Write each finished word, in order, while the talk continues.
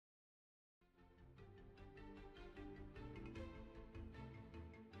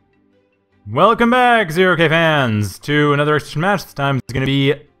Welcome back, 0K fans, to another extra match. This time it's going to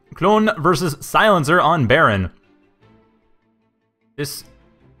be Klon versus Silencer on Barren. This,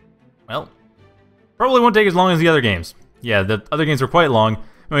 well, probably won't take as long as the other games. Yeah, the other games were quite long.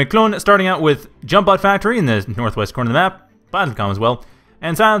 Anyway, Klon starting out with Jumpbot Factory in the northwest corner of the map, Battlecom as well,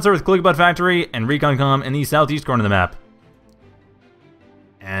 and Silencer with Cloaky Factory and Reconcom in the southeast corner of the map.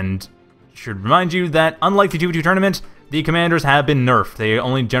 And should remind you that unlike the 2v2 tournament, the commanders have been nerfed. They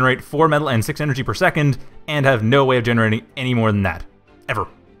only generate 4 metal and 6 energy per second, and have no way of generating any more than that. Ever.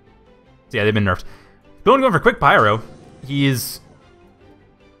 So yeah, they've been nerfed. Going for quick pyro. He's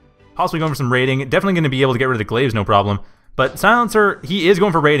possibly going for some raiding. Definitely going to be able to get rid of the glaives, no problem. But Silencer, he is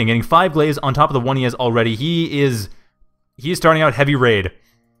going for raiding, getting 5 glaives on top of the one he has already. He's starting out heavy raid.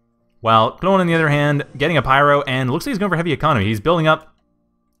 While Klon, on the other hand, getting a pyro, and looks like he's going for heavy economy. He's building up,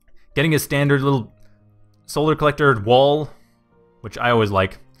 getting his standard little solar collector wall, which I always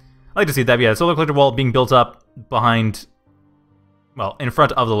like. I like to see that, yeah, solar collector wall being built up behind, well, in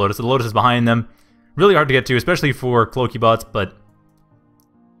front of the Lotus. The Lotus is behind them. Really hard to get to, especially for Cloaky bots, but,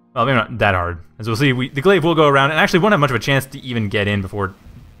 well, maybe not that hard. As we'll see, the glaive will go around, and actually won't have much of a chance to even get in before,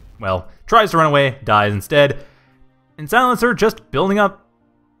 well, tries to run away, dies instead. And Silencer just building up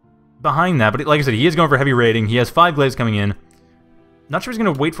behind that, but like I said, he is going for heavy raiding. He has 5 glaives coming in. Not sure he's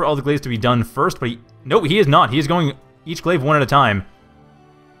going to wait for all the glaives to be done first, but no, he is not. He is going each glaive one at a time.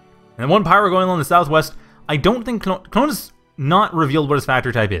 And then one pyro going along the southwest. I don't think Klon has not revealed what his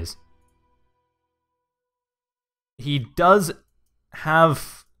factor type is. He does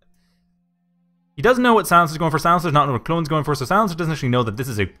have... He does know what Silencer's going for. Silencer does not know what Klon's going for, so Silencer doesn't actually know that this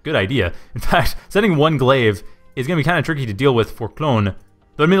is a good idea. In fact, setting one glaive is going to be kind of tricky to deal with for Klon.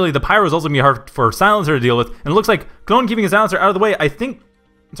 But admittedly, the pyro is also going to be hard for Silencer to deal with, and it looks like Klon keeping his Silencer out of the way, I think...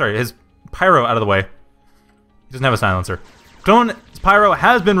 Sorry, his pyro out of the way. He doesn't have a Silencer. Klon's pyro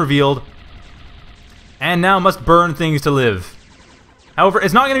has been revealed, and now must burn things to live. However,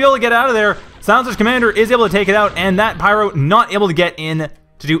 it's not going to be able to get out of there. Silencer's commander is able to take it out, and that pyro not able to get in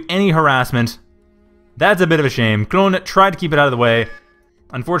to do any harassment. That's a bit of a shame. Klon tried to keep it out of the way.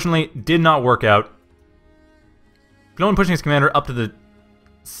 Unfortunately, did not work out. Klon pushing his commander up to the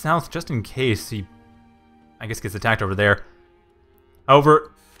south just in case he, I guess, gets attacked over there.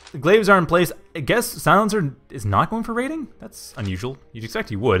 However, the glaives are in place. I guess Silencer is not going for raiding? That's unusual. You'd expect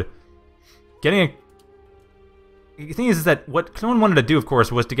he would. Getting a... The thing is that what Klon wanted to do, of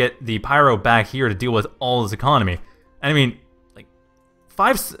course, was to get the pyro back here to deal with all his economy. And I mean, like,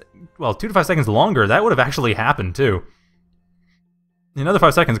 2 to 5 seconds longer, that would have actually happened, too. In another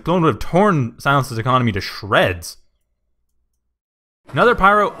 5 seconds, Klon would have torn Silencer's economy to shreds. Another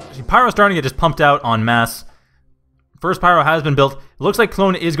pyro starting to get just pumped out en masse. First pyro has been built. It looks like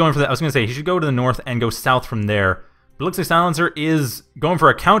Klon is going for that. I was going to say, he should go to the north and go south from there. But it looks like Silencer is going for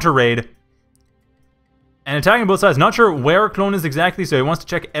a counter raid. And attacking both sides. Not sure where Klon is exactly, so he wants to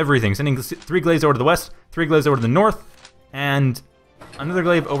check everything. Sending 3 glaives over to the west, 3 glaives over to the north, and another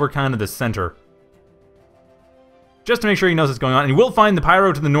glaive over kind of the center. Just to make sure he knows what's going on. And he will find the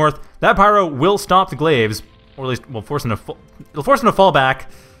pyro to the north. That pyro will stop the glaives. Or at least, will force him to it'll force him to fall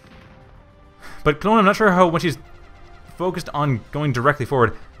back. But Klon, I'm not sure how much he's focused on going directly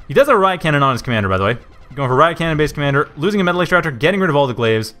forward. He does have a riot cannon on his commander, by the way. Going for riot cannon based commander, losing a metal extractor, getting rid of all the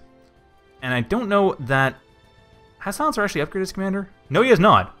glaives. And I don't know that... Has Silencer actually upgraded his commander? No, he has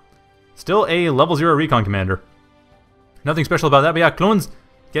not. Still a level 0 recon commander. Nothing special about that, but yeah, Klon's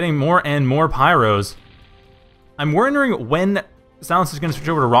getting more and more pyros. I'm wondering when Silencer's going to switch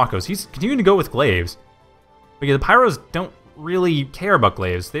over to Rockos. He's continuing to go with glaives. But yeah, the pyros don't really care about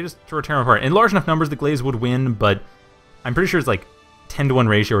glaives. They just sort of tear them apart. In large enough numbers, the glaives would win, but I'm pretty sure it's like 10-to-1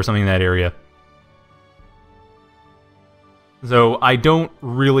 ratio or something in that area. So I don't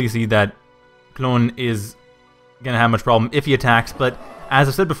really see that Klon is going to have much problem if he attacks, but as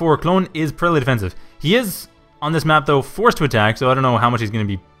I've said before, Klon is fairly defensive. He is, on this map though, forced to attack, so I don't know how much he's going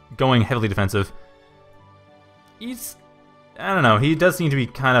to be going heavily defensive. I don't know, he does seem to be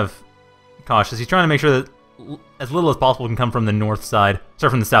kind of cautious. He's trying to make sure that as little as possible can come from the north side, sorry,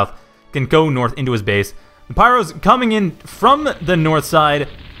 from the south, can go north into his base. The pyros coming in from the north side.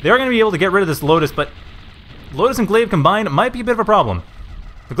 They're going to be able to get rid of this Lotus, but Lotus and glaive combined might be a bit of a problem.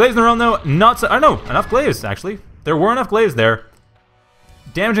 The glaives in their own, though, not so... I don't know, enough glaives, actually. There were enough glaives there.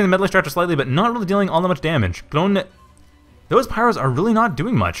 Damaging the metal extractor slightly, but not really dealing all that much damage. Klon... Those pyros are really not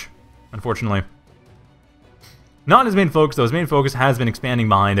doing much, unfortunately. Not his main focus, though. His main focus has been expanding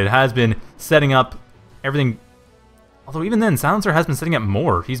behind it. Has been setting up everything... Although even then, Silencer has been setting up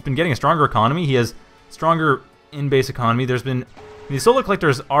more. He's been getting a stronger economy. He has stronger in-base economy. There's been... The solar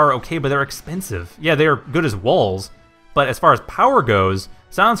collectors are okay, but they're expensive. Yeah, they are good as walls, but as far as power goes,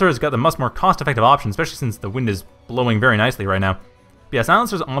 Silencer has got the much more cost-effective option, especially since the wind is blowing very nicely right now. But yeah,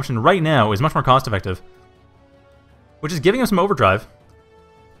 Silencer's option right now is much more cost-effective, which is giving him some overdrive,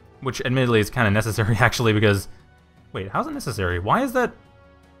 which admittedly is kind of necessary actually because... Wait, how's it necessary? Why is that...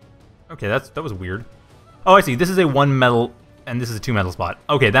 Okay, that was weird. Oh, I see. This is a 1 metal, and this is a 2 metal spot.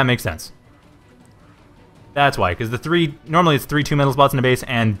 Okay, that makes sense. That's why, because the 3... Normally it's 3 2 metal spots in a base,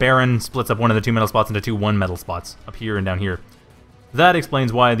 and Barren splits up one of the 2 metal spots into 2 1 metal spots, up here and down here. That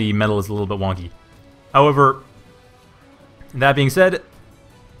explains why the metal is a little bit wonky. However, that being said,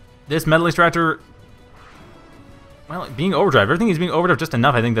 this metal extractor... Well, being overdrive. Everything is being overdrive just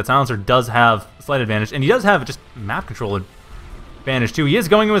enough. I think that Silencer does have a slight advantage, and he does have just map control advantage too. He is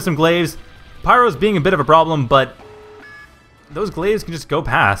going in with some glaives. Pyro's being a bit of a problem, but those glaives can just go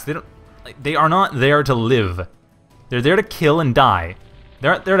past. They are not there to live. They're there to kill and die.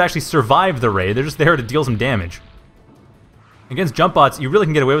 They're not there to actually survive the raid. They're just there to deal some damage. Against Jumpbots, you really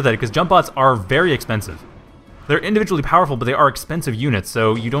can get away with that because Jumpbots are very expensive. They're individually powerful, but they are expensive units,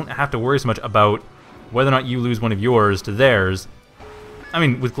 so you don't have to worry so much about whether or not you lose one of yours to theirs. I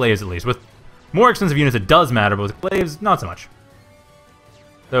mean, with glaives at least. With more expensive units, it does matter, but with glaives, not so much.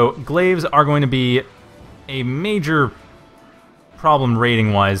 So, glaives are going to be a major problem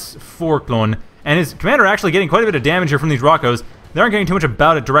rating-wise for Klon. And his commander actually getting quite a bit of damage here from these Rockos. They aren't getting too much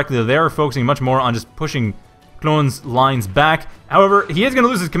about it directly, though. They are focusing much more on just pushing Klon's lines back. However, he is going to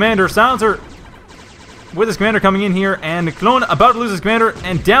lose his commander. Silencer with his commander coming in here, and Klon about to lose his commander,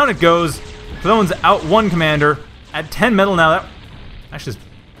 and down it goes. Klon's out 1 commander at 10 metal now. That actually,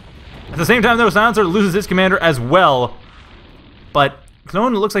 at the same time though, Silencer loses his commander as well. But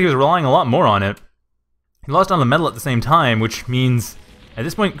Klon looks like he was relying a lot more on it. He lost on the metal at the same time, which means at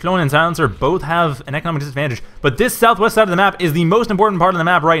this point Klon and Silencer both have an economic disadvantage. But this southwest side of the map is the most important part of the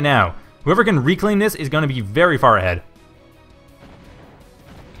map right now. Whoever can reclaim this is going to be very far ahead.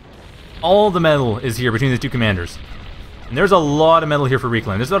 All the metal is here between these 2 commanders. And there's a lot of metal here for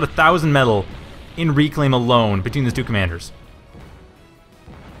reclaim. There's about 1,000 metal in reclaim alone between these 2 commanders.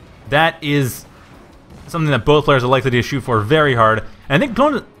 That is something that both players are likely to shoot for very hard. And I think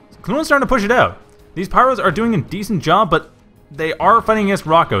Klon's starting to push it out. These Pyros are doing a decent job, but they are fighting against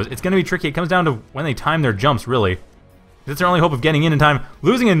Rockos. It's going to be tricky. It comes down to when they time their jumps, really. That's their only hope of getting in time.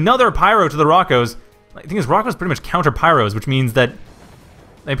 Losing another Pyro to the Rockos. The thing is, Rockos pretty much counter Pyros, which means that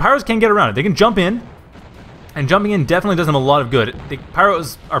the Pyros can get around it. They can jump in. And jumping in definitely does them a lot of good. The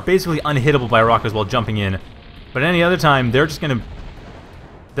Pyros are basically unhittable by Rockos while jumping in. But any other time, they're just gonna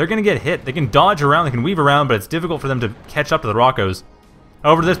get hit. They can dodge around, they can weave around, but it's difficult for them to catch up to the Rockos.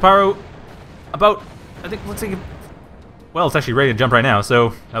 However, this Pyro, about, I think, looks like, well, it's actually ready to jump right now,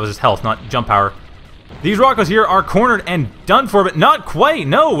 so that was just health, not jump power. These Rockos here are cornered and done for, but not quite,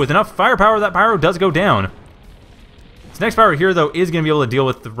 no! With enough firepower, that Pyro does go down. This next Pyro here, though, is going to be able to deal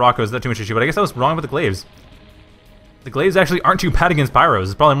with the Rockos, not too much issue, but I guess I was wrong with the glaives. The glaives actually aren't too bad against Pyros.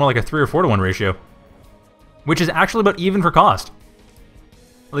 It's probably more like a 3 or 4 to 1 ratio. Which is actually about even for cost.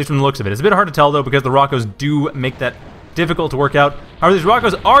 At least from the looks of it. It's a bit hard to tell, though, because the Rockos do make that difficult to work out. However, these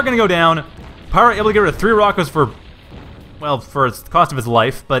Rockos are going to go down. Pyro able to get rid of 3 Rockos for, well, for the cost of his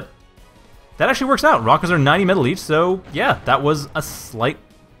life, but that actually works out. Rockos are 90 metal each, so yeah, that was a slight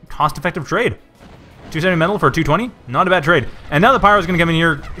cost-effective trade. 270 metal for 220? Not a bad trade. And now the Pyro's going to come in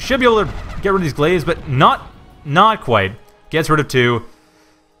here. Should be able to get rid of these glaives, but not quite. Gets rid of 2.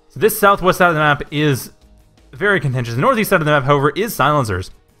 So this southwest side of the map is very contentious. The northeast side of the map, however, is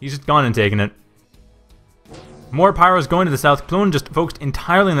Silencers. He's just gone and taken it. More Pyros going to the south. Klon just focused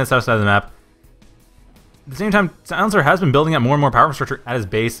entirely on the south side of the map. At the same time, Silencer has been building up more and more power infrastructure at his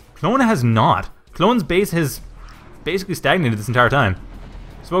base. Klon has not. Klon's base has basically stagnated this entire time.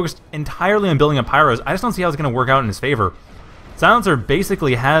 He's focused entirely on building up Pyros. I just don't see how it's going to work out in his favor. Silencer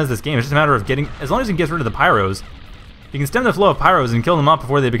basically has this game. It's just a matter of getting... As long as he gets rid of the Pyros, he can stem the flow of Pyros and kill them off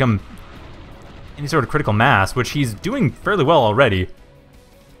before they become any sort of critical mass, which he's doing fairly well already.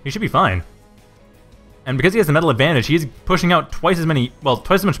 He should be fine. And because he has the metal advantage, he's pushing out twice as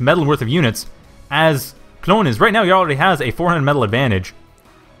much metal worth of units as Klon is. Right now, he already has a 400 metal advantage.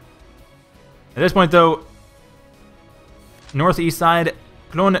 At this point, though, northeast side,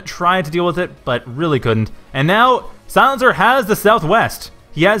 Klon tried to deal with it, but really couldn't. And now, Silencer has the southwest.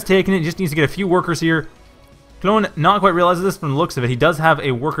 He has taken it, he just needs to get a few workers here. Klon not quite realizes this from the looks of it. He does have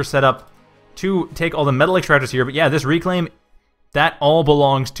a worker set up to take all the metal extractors here, but yeah, this reclaim, that all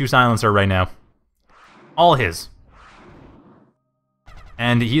belongs to Silencer right now. All his.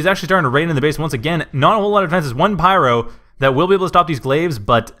 And he's actually starting to raid in the base once again. Not a whole lot of defenses. 1 Pyro that will be able to stop these glaives,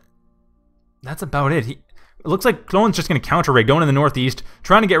 but that's about it. It looks like Klon's just going to counter raid, going in the northeast,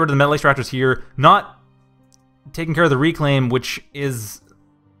 trying to get rid of the metal extractors here, not taking care of the reclaim, which is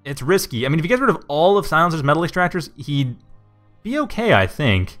it's risky. I mean, if he gets rid of all of Silencer's metal extractors, he'd be okay, I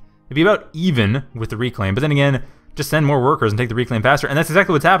think. It'd be about even with the reclaim. But then again, just send more workers and take the reclaim faster. And that's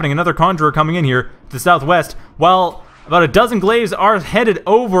exactly what's happening. Another Conjurer coming in here to the southwest, while about a dozen Glaives are headed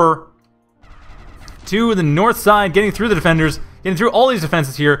over to the north side, getting through the defenders, getting through all these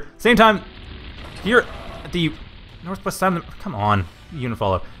defenses here. Same time, here at the northwest side of the... Come on, unit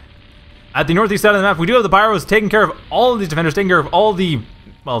follow. At the northeast side of the map, we do have the Pyros taking care of all of these defenders, taking care of all the,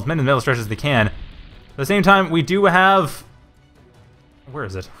 well, as many of the metal stretches as they can. At the same time, we do have... Where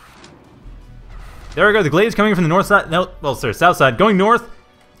is it? There we go, the Glaives coming from the north side, no, well, sorry, south side, going north.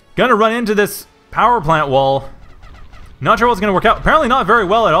 Gonna run into this power plant wall. Not sure what's gonna work out. Apparently not very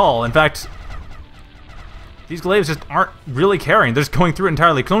well at all. In fact, these Glaives just aren't really carrying. They're just going through it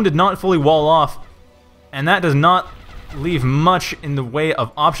entirely. Clone did not fully wall off, and that does not leave much in the way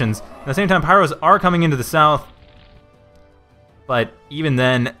of options. At the same time, Pyros are coming into the south, but even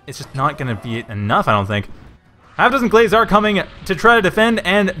then, it's just not gonna be enough, I don't think. Half a dozen Glaives are coming to try to defend,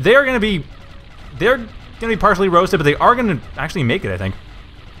 and they're gonna be partially roasted, but they are gonna actually make it, I think.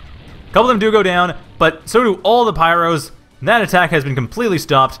 A couple of them do go down, but so do all the Pyros. That attack has been completely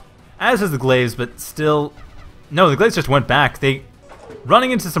stopped, as has the Glaives, but still... No, the Glaives just went back. They...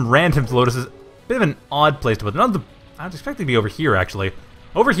 Running into some random Lotuses, a bit of an odd place to put them. I was expecting to be over here, actually.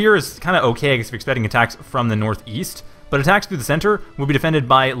 Over here is kind of okay, I guess, if you're expecting attacks from the northeast, but attacks through the center will be defended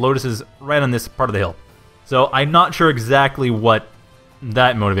by Lotuses right on this part of the hill. So I'm not sure exactly what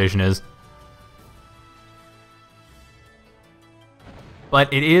that motivation is.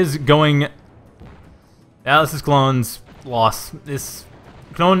 But it is going... Yeah, this is Clone's loss.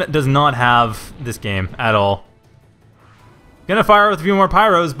 Clone does not have this game at all. Gonna fire with a few more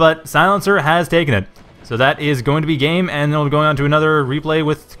Pyros, but Silencer has taken it. So that is going to be game, and then we'll be going on to another replay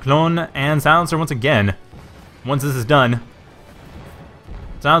with Clone and Silencer once again. Once this is done.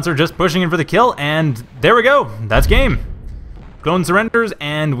 Silencer just pushing in for the kill, and there we go. That's game. Clone surrenders,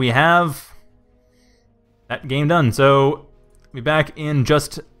 and we have that game done. So... We'll be back in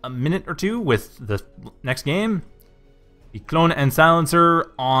just a minute or two with the next game. The Clone and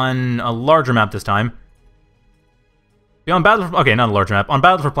Silencer on a larger map this time. Be on Battle for... Okay, not a larger map. On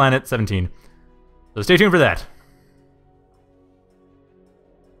Battle for Planet 17. So stay tuned for that.